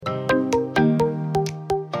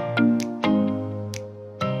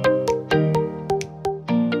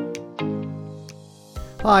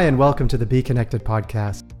Hi, and welcome to the Be Connected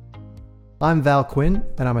podcast. I'm Val Quinn,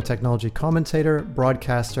 and I'm a technology commentator,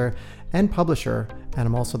 broadcaster, and publisher, and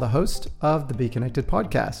I'm also the host of the Be Connected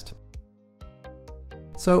podcast.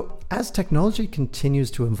 So, as technology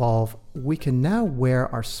continues to evolve, we can now wear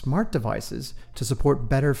our smart devices to support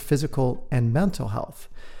better physical and mental health.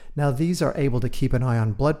 Now, these are able to keep an eye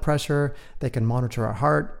on blood pressure, they can monitor our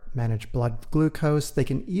heart, manage blood glucose, they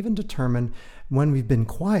can even determine when we've been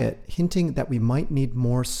quiet, hinting that we might need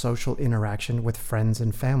more social interaction with friends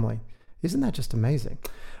and family. Isn't that just amazing?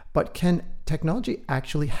 But can technology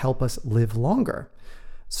actually help us live longer?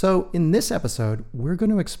 So in this episode, we're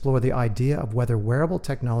going to explore the idea of whether wearable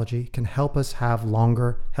technology can help us have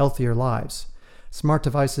longer, healthier lives. Smart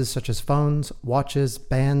devices such as phones, watches,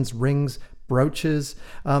 bands, rings, brooches,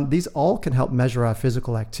 these all can help measure our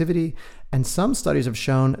physical activity, and some studies have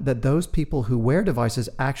shown that those people who wear devices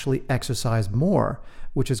actually exercise more,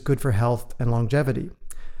 which is good for health and longevity.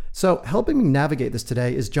 So helping me navigate this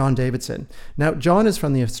today is John Davidson. Now, John is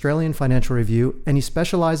from the Australian Financial Review, and he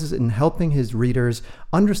specializes in helping his readers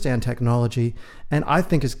understand technology, and I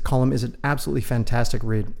think his column is an absolutely fantastic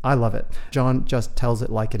read. I love it. John just tells it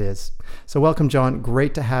like it is. So welcome, John.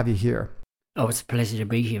 Great to have you here. Oh, it's a pleasure to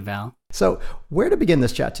be here, Val. So where to begin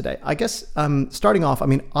this chat today? I guess starting off,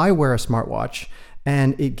 I wear a smartwatch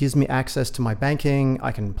and it gives me access to my banking.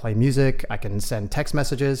 I can play music, I can send text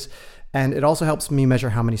messages, and it also helps me measure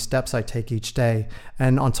how many steps I take each day.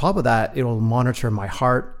 And on top of that, it will monitor my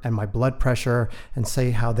heart and my blood pressure and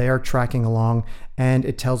say how they are tracking along. And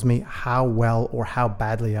it tells me how well or how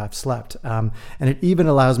badly I've slept. And it even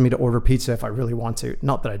allows me to order pizza if I really want to.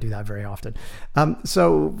 Not that I do that very often.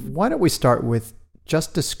 So why don't we start with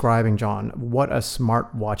just describing, John, what a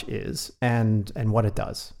smartwatch is and what it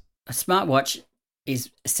does. A smartwatch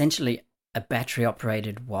is essentially a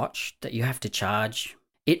battery-operated watch that you have to charge.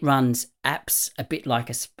 It runs apps a bit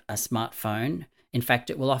like a smartphone. In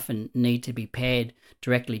fact, it will often need to be paired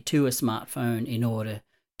directly to a smartphone in order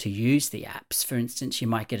to use the apps. For instance, you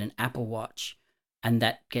might get an Apple Watch and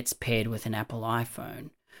that gets paired with an Apple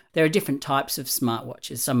iPhone. There are different types of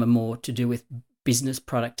smartwatches. Some are more to do with business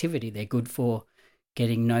productivity. They're good for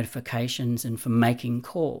getting notifications and for making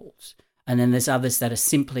calls. And then there's others that are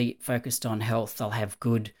simply focused on health. They'll have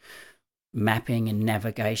good mapping and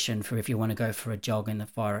navigation for if you want to go for a jog in the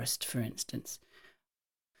forest, for instance.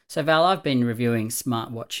 So Val, I've been reviewing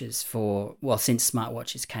smartwatches since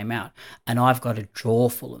smartwatches came out, and I've got a drawer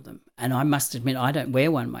full of them. And I must admit, I don't wear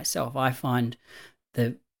one myself. I find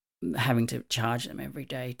having to charge them every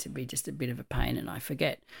day to be just a bit of a pain, and I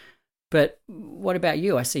forget. But what about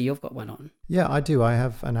you? I see you've got one on. Yeah, I do. I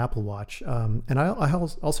have an Apple Watch, and I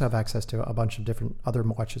also have access to a bunch of different other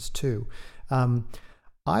watches too.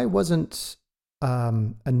 I wasn't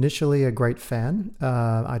initially a great fan.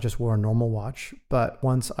 I just wore a normal watch, but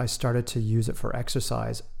once I started to use it for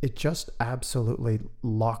exercise, it just absolutely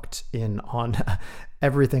locked in on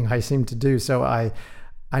everything I seem to do. So I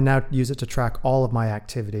now use it to track all of my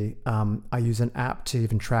activity. I use an app to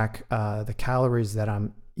even track the calories that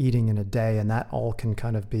I'm eating in a day, and that all can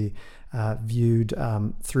kind of be viewed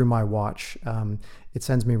through my watch. It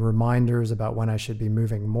sends me reminders about when I should be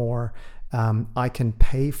moving more. I can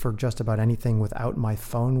pay for just about anything without my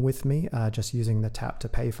phone with me, just using the tap to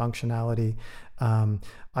pay functionality.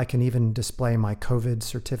 I can even display my COVID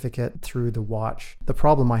certificate through the watch. The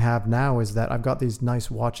problem I have now is that I've got these nice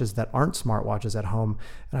watches that aren't smartwatches at home,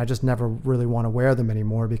 and I just never really want to wear them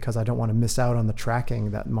anymore because I don't want to miss out on the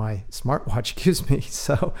tracking that my smartwatch gives me.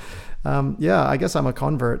 So, I guess I'm a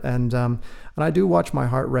convert, and I do watch my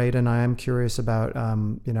heart rate, and I am curious about,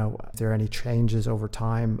 if there are any changes over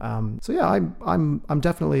time. I'm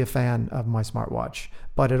definitely a fan of my smartwatch,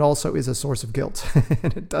 but it also is a source of guilt,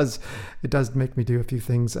 and it does make me do a few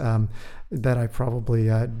things that I probably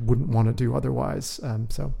wouldn't want to do otherwise.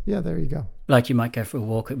 There you go. Like you might go for a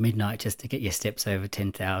walk at midnight just to get your steps over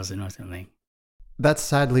 10,000 or something. That's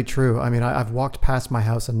sadly true. I've walked past my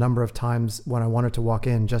house a number of times when I wanted to walk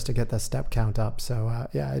in just to get the step count up. So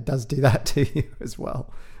it does do that to you as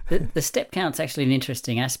well. The step count's actually an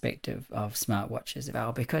interesting aspect of smartwatches,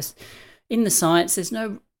 Val, because in the science, there's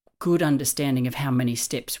no good understanding of how many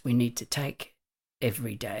steps we need to take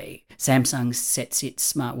every day. Samsung sets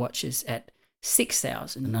its smartwatches at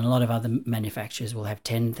 6,000, and a lot of other manufacturers will have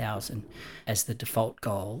 10,000 as the default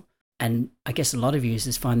goal. And I guess a lot of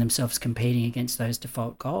users find themselves competing against those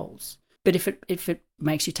default goals. But if it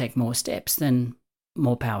makes you take more steps, then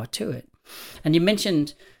more power to it. And you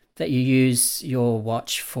mentioned that you use your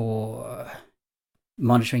watch for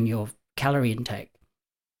monitoring your calorie intake.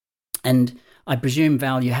 And I presume,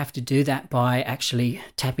 Val, you have to do that by actually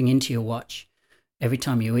tapping into your watch every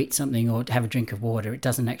time you eat something or have a drink of water, it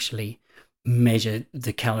doesn't actually measure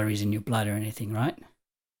the calories in your blood or anything, right?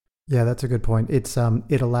 Yeah, that's a good point.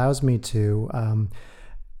 It allows me to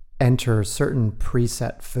enter certain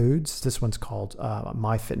preset foods. This one's called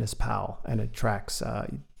MyFitnessPal, and it tracks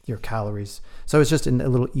your calories. So it's just a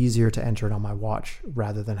little easier to enter it on my watch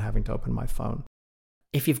rather than having to open my phone.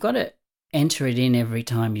 If you've got to enter it in every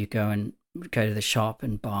time you go to the shop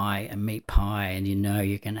and buy a meat pie, and you know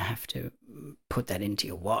you're going to have to put that into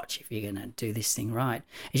your watch if you're going to do this thing right,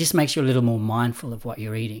 it just makes you a little more mindful of what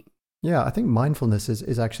you're eating. Yeah, I think mindfulness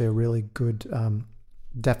is actually a really good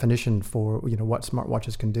definition for what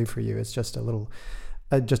smartwatches can do for you. It's just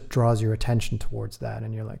it just draws your attention towards that,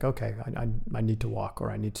 and you're like, okay, I need to walk, or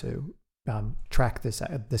I need to track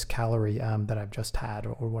this calorie that I've just had,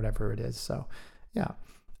 or whatever it is. So, yeah.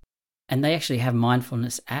 And they actually have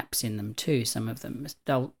mindfulness apps in them too. Some of them,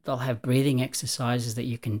 they'll have breathing exercises that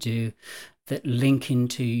you can do that link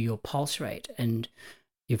into your pulse rate, and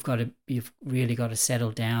you've really got to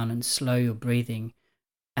settle down and slow your breathing,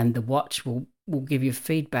 and the watch will give you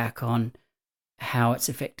feedback on how it's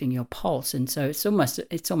affecting your pulse. And so it's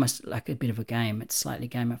almost like a bit of a game. It's slightly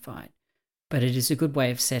gamified, but it is a good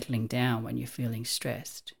way of settling down when you're feeling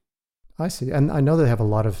stressed. I see. And I know they have a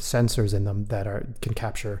lot of sensors in them that can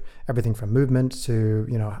capture everything from movement to,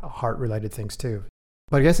 heart related things too.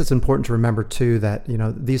 But I guess it's important to remember too that,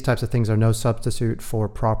 these types of things are no substitute for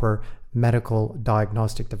proper medical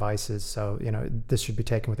diagnostic devices. So, this should be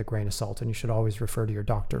taken with a grain of salt, and you should always refer to your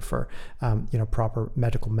doctor for, proper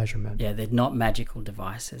medical measurement. Yeah, they're not magical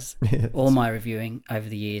devices. All my reviewing over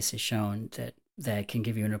the years has shown that they can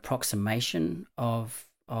give you an approximation of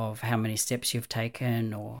how many steps you've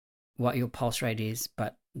taken or what your pulse rate is,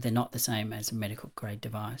 but they're not the same as a medical grade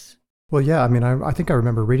device. Well, yeah, I mean, I think I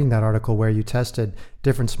remember reading that article where you tested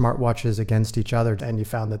different smartwatches against each other, and you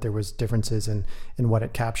found that there was differences in what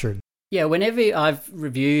it captured. Yeah, whenever I've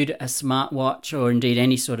reviewed a smartwatch, or indeed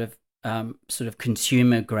any sort of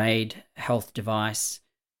consumer grade health device,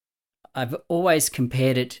 I've always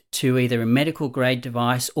compared it to either a medical grade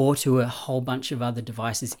device or to a whole bunch of other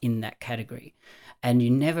devices in that category. And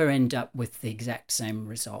you never end up with the exact same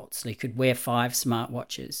results. So you could wear 5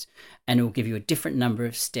 smartwatches and it will give you a different number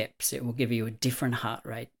of steps. It will give you a different heart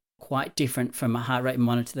rate, quite different from a heart rate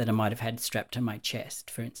monitor that I might have had strapped to my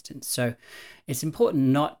chest, for instance. So it's important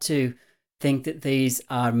not to think that these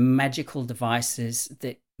are magical devices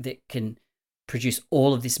that can produce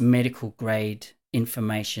all of this medical grade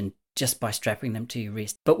information just by strapping them to your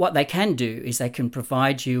wrist. But what they can do is they can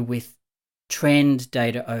provide you with trend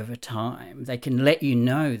data over time. They can let you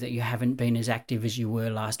know that you haven't been as active as you were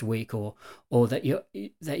last week, or that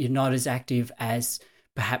you're not as active as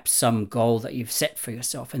perhaps some goal that you've set for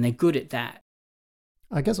yourself, and they're good at that.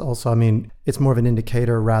 I guess also, I mean, it's more of an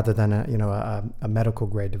indicator rather than a medical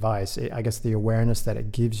grade device. I guess the awareness that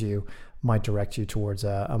it gives you might direct you towards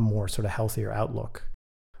a more sort of healthier outlook.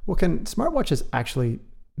 Well, can smartwatches actually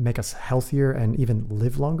make us healthier and even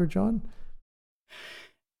live longer, John?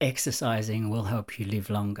 Exercising will help you live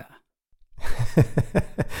longer.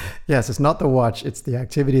 Yes, it's not the watch, it's the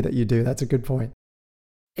activity that you do. That's a good point.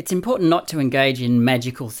 It's important not to engage in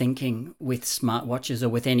magical thinking with smartwatches or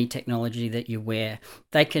with any technology that you wear.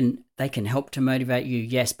 They can help to motivate you,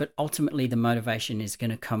 yes, but ultimately the motivation is going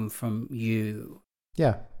to come from you.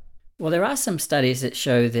 Yeah. Well, there are some studies that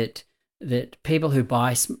show that people who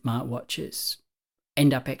buy smartwatches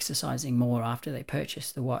end up exercising more after they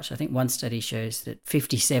purchase the watch. I think one study shows that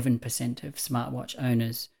 57% of smartwatch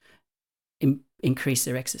owners increase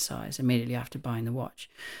their exercise immediately after buying the watch.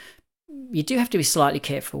 You do have to be slightly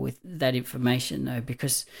careful with that information, though,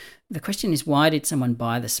 because the question is, why did someone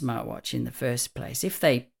buy the smartwatch in the first place? If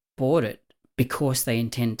they bought it because they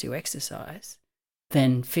intend to exercise,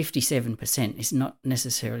 then 57% is not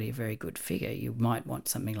necessarily a very good figure. You might want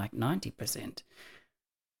something like 90%.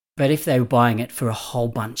 But if they were buying it for a whole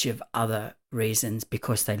bunch of other reasons,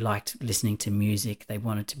 because they liked listening to music, they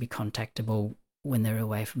wanted to be contactable when they're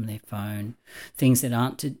away from their phone, things that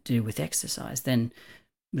aren't to do with exercise, then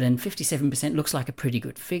 57% looks like a pretty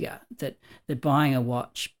good figure. That buying a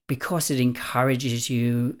watch because it encourages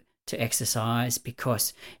you to exercise,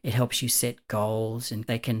 because it helps you set goals, and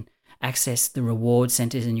they can access the reward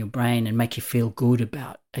centers in your brain and make you feel good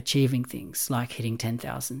about achieving things like hitting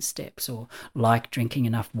 10,000 steps, or like drinking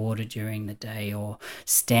enough water during the day, or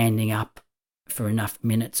standing up for enough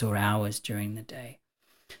minutes or hours during the day.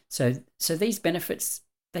 So these benefits,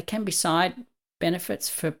 they can be side benefits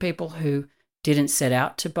for people who didn't set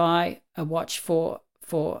out to buy a watch for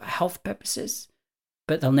health purposes,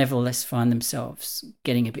 but they'll nevertheless find themselves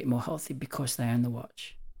getting a bit more healthy because they own the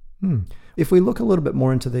watch. Hmm. If we look a little bit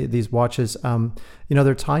more into these watches,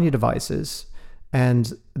 they're tiny devices,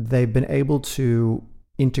 and they've been able to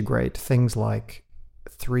integrate things like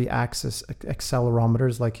three-axis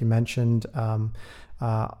accelerometers, like you mentioned,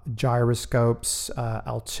 gyroscopes,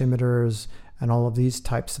 altimeters, and all of these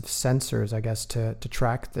types of sensors, I guess, to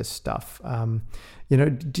track this stuff.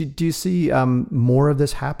 Do you see more of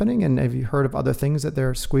this happening? And have you heard of other things that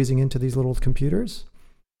they're squeezing into these little computers?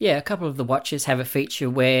 Yeah, a couple of the watches have a feature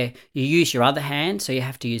where you use your other hand, so you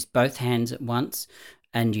have to use both hands at once,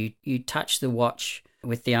 and you touch the watch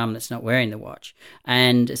with the arm that's not wearing the watch.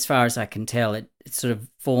 And as far as I can tell, it sort of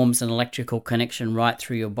forms an electrical connection right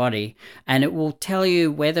through your body, and it will tell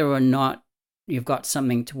you whether or not you've got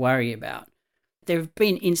something to worry about. There have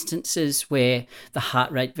been instances where the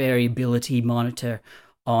heart rate variability monitor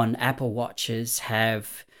on Apple Watches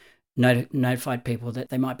have notified people that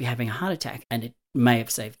they might be having a heart attack, and it may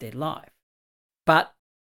have saved their life. But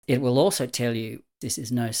it will also tell you this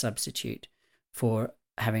is no substitute for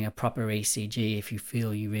having a proper ECG if you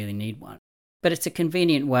feel you really need one. But it's a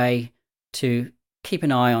convenient way to keep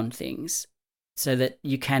an eye on things so that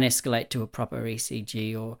you can escalate to a proper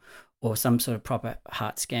ECG or some sort of proper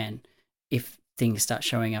heart scan if things start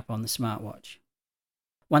showing up on the smartwatch.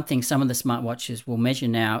 One thing some of the smartwatches will measure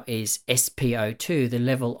now is SpO2, the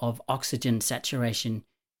level of oxygen saturation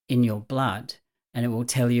in your blood, and it will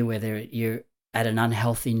tell you whether you're at an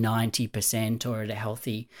unhealthy 90% or at a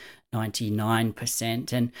healthy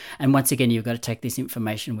 99%. And once again, you've got to take this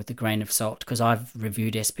information with a grain of salt, because I've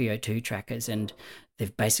reviewed SpO2 trackers and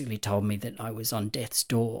they've basically told me that I was on death's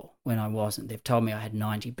door when I wasn't. They've told me I had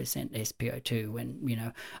 90% SpO2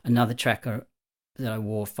 when, another tracker that I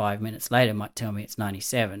wore 5 minutes later might tell me it's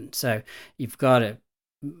 97. So you've got to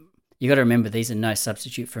remember these are no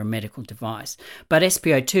substitute for a medical device. But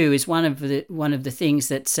SpO2 is one of the things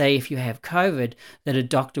that, say, if you have COVID, that a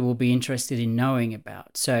doctor will be interested in knowing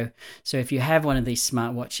about. So if you have one of these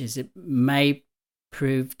smartwatches, it may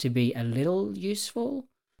prove to be a little useful.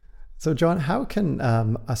 So John, how can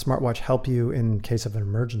a smartwatch help you in case of an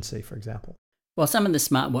emergency, for example? Well, some of the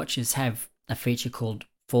smartwatches have a feature called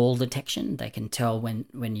fall detection. They can tell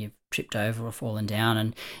when you've tripped over or fallen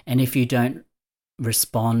down, and if you don't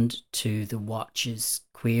respond to the watch's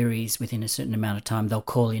queries within a certain amount of time, they'll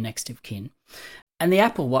call your next of kin. And the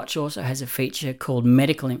Apple Watch also has a feature called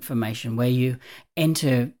medical information, where you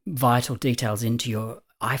enter vital details into your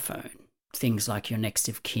iPhone, things like your next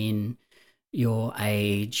of kin, your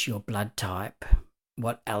age, your blood type,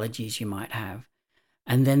 what allergies you might have.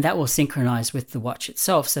 And then that will synchronize with the watch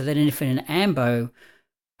itself, so that if an AMBO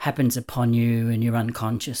happens upon you and you're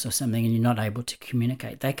unconscious or something and you're not able to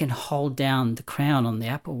communicate, they can hold down the crown on the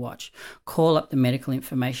Apple Watch, call up the medical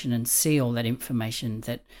information and see all that information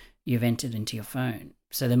that you've entered into your phone.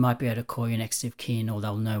 So they might be able to call your next of kin, or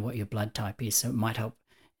they'll know what your blood type is. So it might help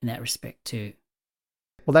in that respect too.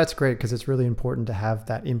 Well, that's great, because it's really important to have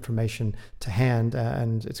that information to hand,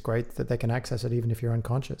 and it's great that they can access it even if you're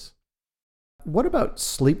unconscious. What about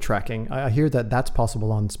sleep tracking? I hear that that's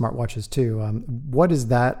possible on smartwatches too. What is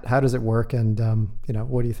that? How does it work? And,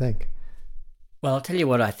 what do you think? Well, I'll tell you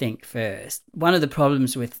what I think first. One of the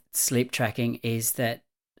problems with sleep tracking is that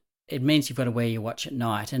it means you've got to wear your watch at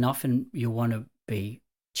night, and often you'll want to be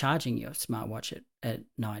charging your smartwatch at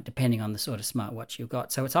night, depending on the sort of smartwatch you've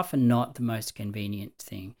got. So it's often not the most convenient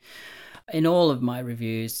thing. In all of my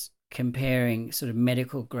reviews, comparing sort of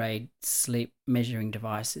medical grade sleep measuring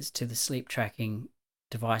devices to the sleep tracking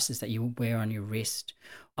devices that you wear on your wrist,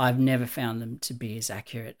 I've never found them to be as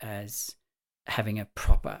accurate as having a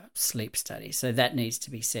proper sleep study. So that needs to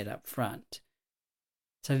be set up front.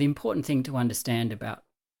 So the important thing to understand about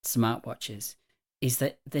smartwatches is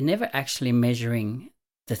that they're never actually measuring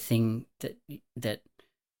the thing that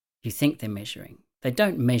you think they're measuring. They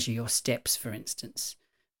don't measure your steps, for instance.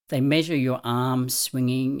 They measure your arms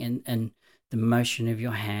swinging and the motion of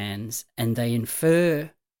your hands, and they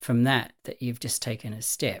infer from that you've just taken a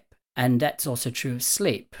step. And that's also true of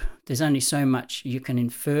sleep. There's only so much you can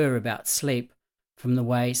infer about sleep from the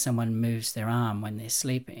way someone moves their arm when they're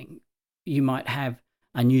sleeping. You might have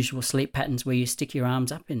unusual sleep patterns where you stick your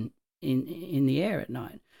arms up in the air at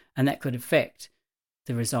night, and that could affect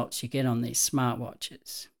the results you get on these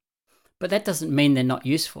smartwatches. But that doesn't mean they're not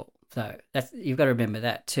useful, though. You've got to remember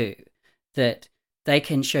that too, that they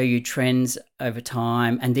can show you trends over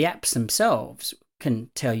time, and the apps themselves can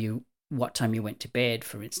tell you what time you went to bed,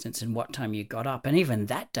 for instance, and what time you got up. And even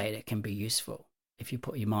that data can be useful if you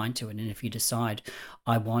put your mind to it. And if you decide,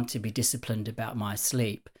 I want to be disciplined about my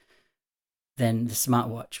sleep, then the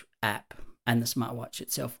smartwatch app and the smartwatch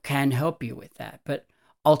itself can help you with that. But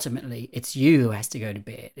ultimately it's you who has to go to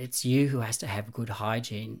bed. It's you who has to have good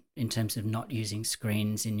hygiene in terms of not using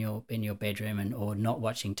screens in your bedroom or not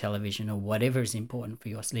watching television or whatever is important for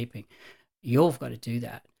your sleeping. You've got to do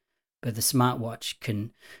that. But the smartwatch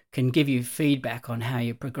can give you feedback on how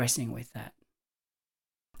you're progressing with that.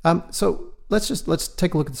 So let's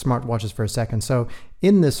take a look at the smartwatches for a second. So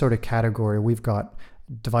in this sort of category, we've got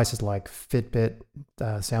devices like Fitbit,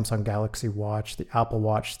 Samsung Galaxy Watch, the Apple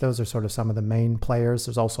Watch. Those are sort of some of the main players.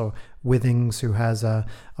 There's also Withings, who has a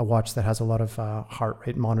watch that has a lot of heart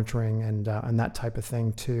rate monitoring and that type of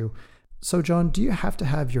thing too. So John, do you have to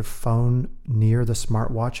have your phone near the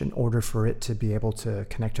smartwatch in order for it to be able to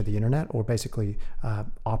connect to the internet or basically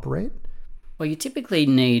operate? Well, you typically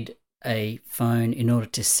need a phone in order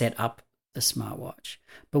to set up the smartwatch.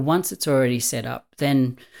 But once it's already set up,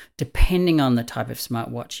 then depending on the type of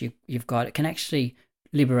smartwatch you've got, it can actually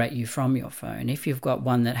liberate you from your phone. If you've got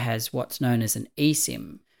one that has what's known as an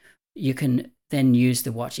eSIM, you can then use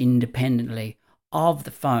the watch independently of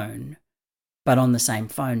the phone, but on the same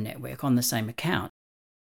phone network, on the same account.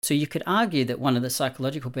 So you could argue that one of the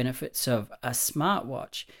psychological benefits of a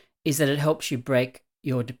smartwatch is that it helps you break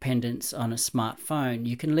your dependence on a smartphone.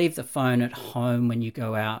 You can leave the phone at home when you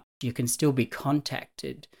go out. You can still be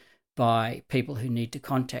contacted by people who need to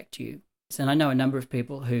contact you. And I know a number of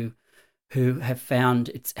people who have found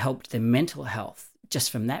it's helped their mental health just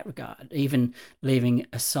from that regard, even leaving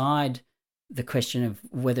aside the question of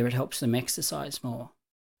whether it helps them exercise more.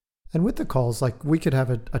 And with the calls, like we could have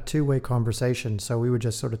a two-way conversation. So we would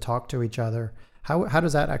just sort of talk to each other. How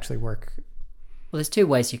does that actually work? Well, there's two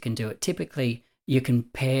ways you can do it. Typically, you can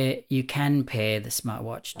pair the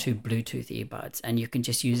smartwatch to Bluetooth earbuds, and you can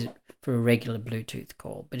just use it for a regular Bluetooth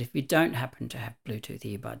call. But if you don't happen to have Bluetooth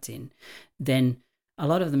earbuds in, then a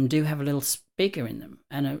lot of them do have a little speaker in them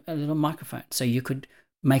and a little microphone. So you could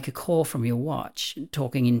make a call from your watch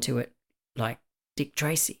talking into it like Dick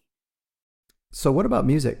Tracy. So what about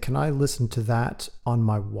music? Can I listen to that on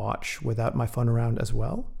my watch without my phone around as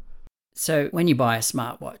well? So when you buy a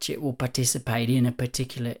smartwatch, it will participate in a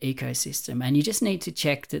particular ecosystem, and you just need to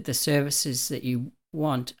check that the services that you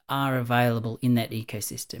want are available in that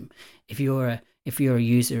ecosystem. If you're a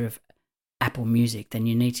user of Apple Music, then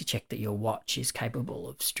you need to check that your watch is capable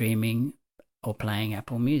of streaming or playing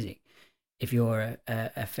Apple Music. If you're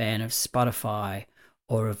a fan of Spotify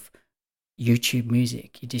or of YouTube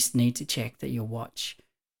Music, you just need to check that your watch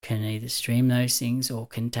can either stream those things or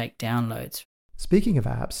can take downloads. Speaking of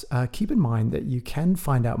apps, keep in mind that you can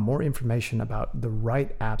find out more information about the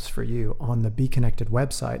right apps for you on the Be Connected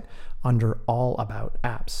website under All About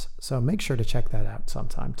Apps. So make sure to check that out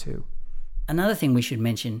sometime too. Another thing we should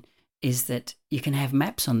mention is that you can have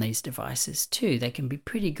maps on these devices too. They can be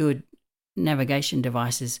pretty good navigation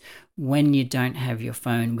devices when you don't have your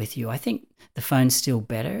phone with you. I think the phone's still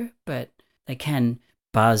better, but they can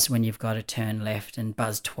buzz when you've got to turn left and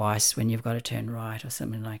buzz twice when you've got to turn right or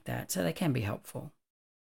something like that. So they can be helpful.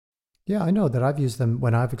 Yeah, I know that I've used them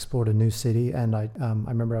when I've explored a new city, and I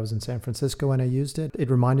remember I was in San Francisco and I used it. It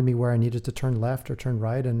reminded me where I needed to turn left or turn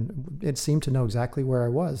right, and it seemed to know exactly where I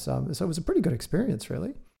was. So it was a pretty good experience,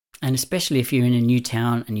 really. And especially if you're in a new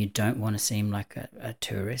town and you don't want to seem like a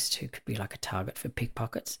tourist who could be like a target for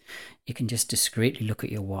pickpockets, you can just discreetly look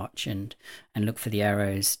at your watch and look for the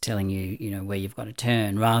arrows telling you, where you've got to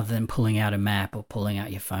turn, rather than pulling out a map or pulling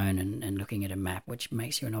out your phone and looking at a map, which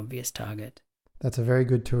makes you an obvious target. That's a very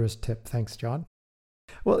good tourist tip. Thanks, John.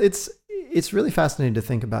 Well, it's really fascinating to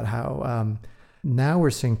think about how now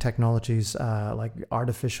we're seeing technologies like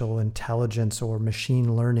artificial intelligence or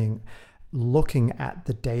machine learning looking at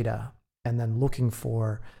the data and then looking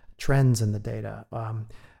for trends in the data.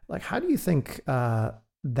 Like, how do you think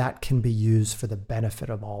that can be used for the benefit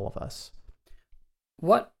of all of us?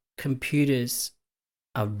 What computers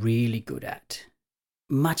are really good at,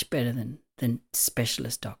 much better than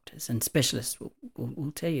specialist doctors, and specialists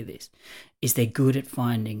will tell you this, is they're good at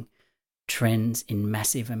finding trends in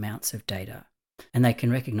massive amounts of data. And they can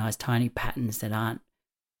recognize tiny patterns that aren't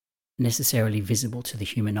necessarily visible to the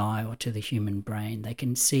human eye or to the human brain. They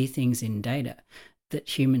can see things in data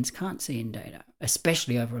that humans can't see in data,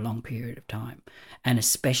 especially over a long period of time, and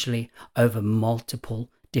especially over multiple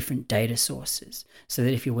different data sources. So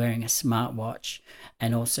that if you're wearing a smartwatch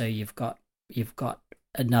and also you've got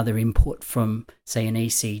another input from, say, an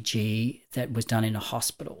ECG that was done in a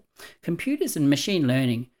hospital, computers and machine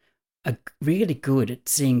learning are really good at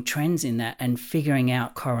seeing trends in that and figuring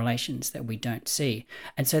out correlations that we don't see.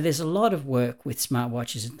 And so there's a lot of work with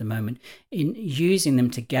smartwatches at the moment in using them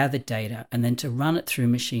to gather data and then to run it through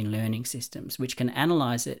machine learning systems, which can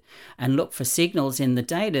analyze it and look for signals in the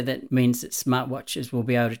data that means that smartwatches will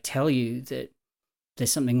be able to tell you that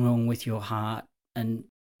there's something wrong with your heart and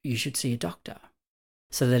you should see a doctor,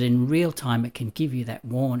 so that in real time it can give you that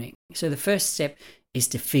warning. So the first step is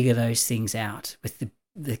to figure those things out with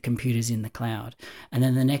the computers in the cloud. And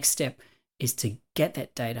then the next step is to get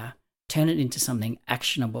that data, turn it into something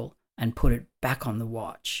actionable and put it back on the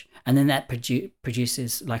watch. And then that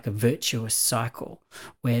produces like a virtuous cycle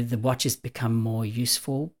where the watches become more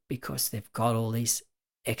useful because they've got all these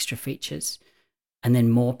extra features, and then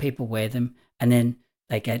more people wear them, and then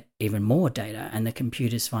they get even more data, and the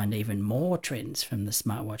computers find even more trends from the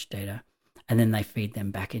smartwatch data, and then they feed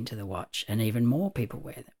them back into the watch, and even more people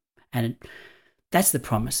wear them. And that's the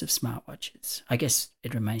promise of smartwatches. I guess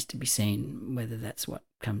it remains to be seen whether that's what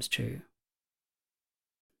comes true.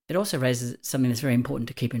 It also raises something that's very important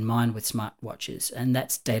to keep in mind with smartwatches, and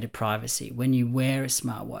that's data privacy. When you wear a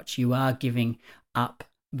smartwatch, you are giving up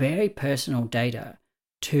very personal data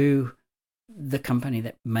to the company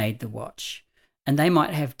that made the watch. And they might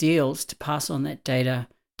have deals to pass on that data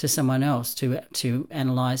to someone else to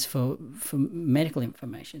analyze for medical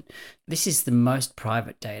information. This is the most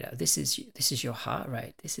private data. This is your heart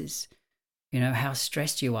rate. This is, how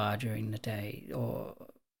stressed you are during the day, or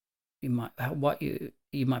you might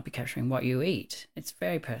be capturing what you eat. It's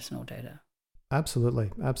very personal data. Absolutely.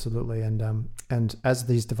 And as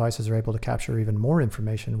these devices are able to capture even more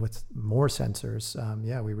information with more sensors,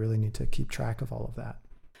 we really need to keep track of all of that.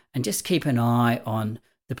 And just keep an eye on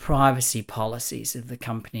the privacy policies of the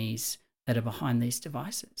companies that are behind these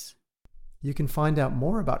devices. You can find out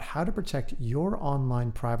more about how to protect your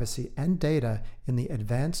online privacy and data in the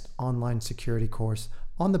Advanced Online Security course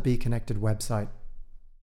on the Be Connected website.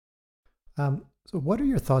 So what are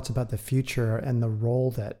your thoughts about the future and the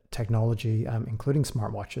role that technology, including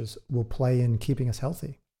smartwatches, will play in keeping us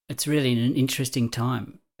healthy? It's really an interesting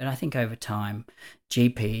time. And I think over time,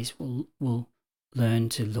 GPs will learn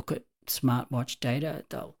to look at smartwatch data.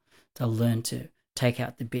 They'll learn to take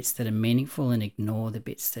out the bits that are meaningful and ignore the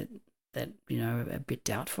bits that are a bit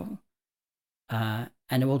doubtful. And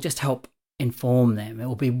it will just help inform them. It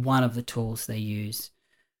will be one of the tools they use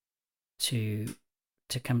to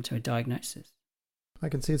come to a diagnosis. I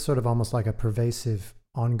can see it's sort of almost like a pervasive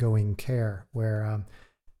ongoing care where,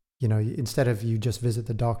 instead of you just visit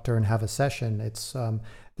the doctor and have a session, it's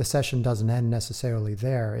the session doesn't end necessarily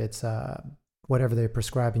there. It's whatever they're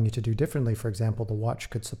prescribing you to do differently. For example, the watch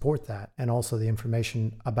could support that. And also the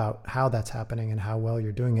information about how that's happening and how well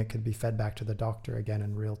you're doing it could be fed back to the doctor again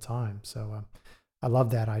in real time. So I love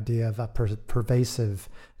that idea of a pervasive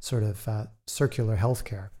sort of circular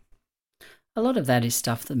healthcare. A lot of that is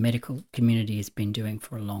stuff the medical community has been doing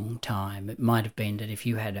for a long time. It might have been that if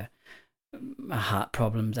you had a heart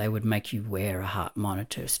problem, they would make you wear a heart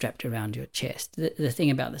monitor strapped around your chest. The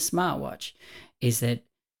thing about the smartwatch is that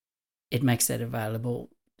it makes that available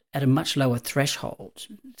at a much lower threshold,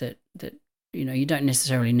 that you don't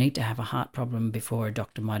necessarily need to have a heart problem before a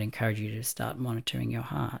doctor might encourage you to start monitoring your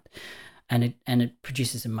heart. And it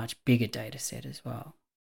produces a much bigger data set as well.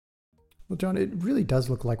 Well, John, it really does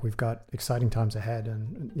look like we've got exciting times ahead.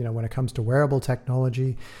 And, when it comes to wearable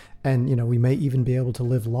technology, and, we may even be able to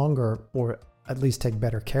live longer or at least take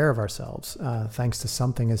better care of ourselves, thanks to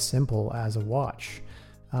something as simple as a watch.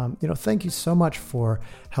 Thank you so much for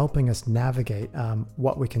helping us navigate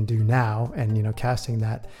what we can do now and, casting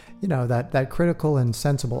that, that critical and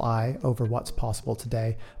sensible eye over what's possible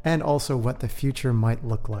today and also what the future might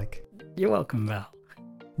look like. You're welcome, Val.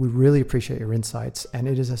 We really appreciate your insights, and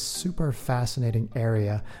it is a super fascinating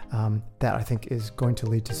area that I think is going to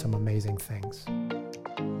lead to some amazing things.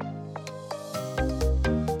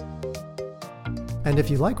 And if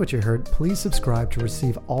you like what you heard, please subscribe to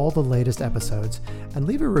receive all the latest episodes and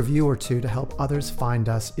leave a review or two to help others find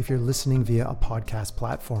us if you're listening via a podcast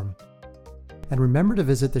platform. And remember to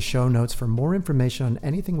visit the show notes for more information on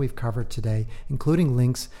anything we've covered today, including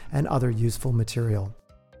links and other useful material.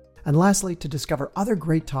 And lastly, to discover other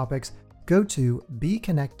great topics, go to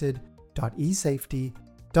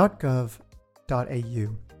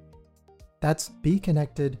beconnected.esafety.gov.au. That's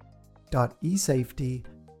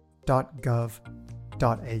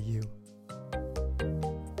beconnected.esafety.gov.au.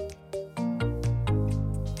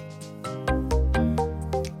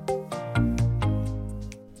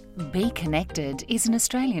 Be Connected is an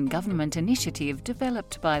Australian government initiative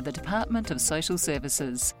developed by the Department of Social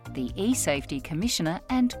Services, the eSafety Commissioner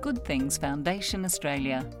and Good Things Foundation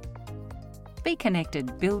Australia. Be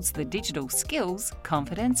Connected builds the digital skills,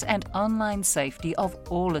 confidence and online safety of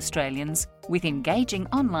all Australians with engaging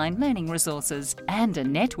online learning resources and a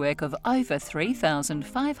network of over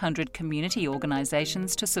 3,500 community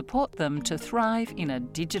organisations to support them to thrive in a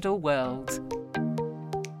digital world.